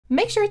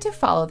Make sure to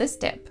follow this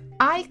tip.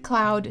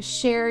 iCloud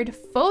shared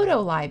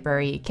photo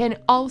library can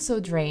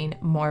also drain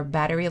more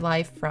battery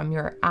life from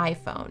your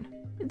iPhone.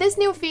 This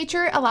new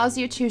feature allows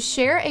you to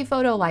share a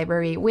photo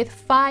library with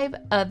 5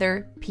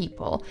 other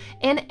people,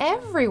 and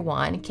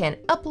everyone can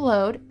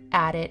upload,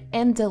 edit,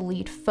 and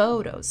delete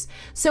photos.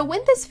 So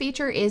when this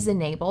feature is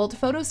enabled,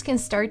 photos can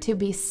start to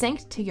be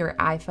synced to your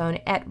iPhone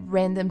at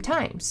random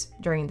times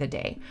during the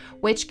day,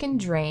 which can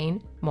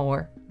drain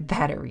more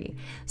battery.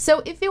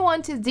 So if you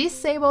want to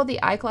disable the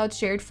iCloud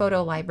shared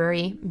photo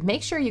library,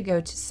 make sure you go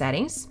to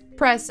Settings,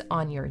 press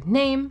on your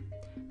name,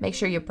 make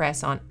sure you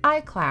press on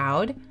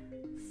iCloud,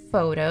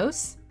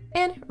 Photos,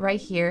 and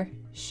right here,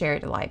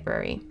 Shared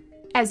Library.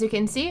 As you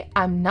can see,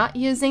 I'm not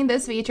using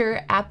this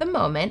feature at the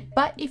moment,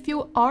 but if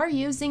you are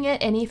using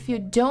it and if you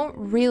don't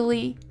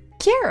really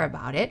care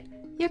about it,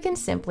 you can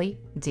simply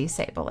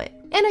disable it.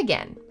 And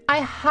again,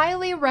 I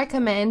highly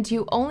recommend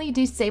you only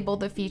disable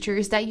the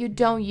features that you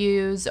don't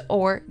use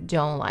or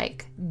don't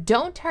like.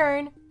 Don't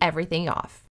turn everything off.